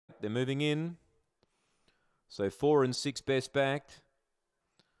They're moving in. So 4 and 6 best backed.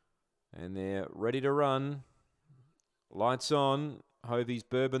 And they're ready to run. Lights on. Hovey's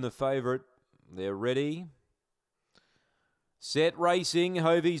Bourbon the favourite. They're ready. Set racing.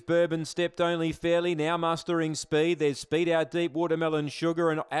 Hovey's Bourbon stepped only fairly. Now mustering speed. There's Speed Out Deep, Watermelon Sugar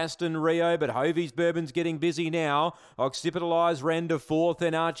and Aston Rio. But Hovey's Bourbon's getting busy now. Occipitalize ran to 4th.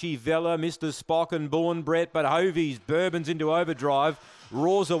 Then Archie Vella, Mr. Spock and Born Brett. But Hovey's Bourbon's into overdrive.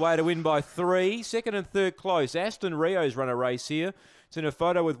 Roars away to win by 3. Second and third close. Aston Rio's run a race here. It's in a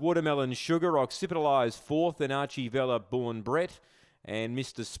photo with Watermelon Sugar. Occipitalize 4th. Then Archie Vella, Born Brett. And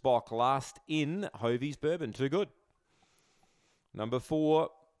Mr. Spock last in. Hovey's Bourbon. Too good. Number 4,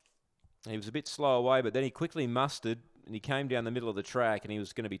 he was a bit slow away, but then he quickly mustered and he came down the middle of the track and he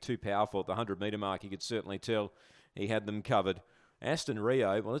was going to be too powerful at the 100-metre mark. You could certainly tell he had them covered. Aston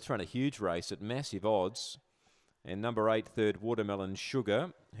Rio, well, let's run a huge race at massive odds. And number 8, third, Watermelon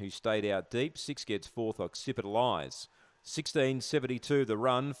Sugar, who stayed out deep. 6 gets 4th, Occipitalize. 16.72 the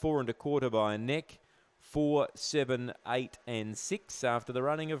run, 4 1/4 by a neck. 4, 7, 8 and 6 after the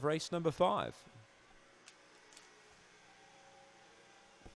running of race number 5.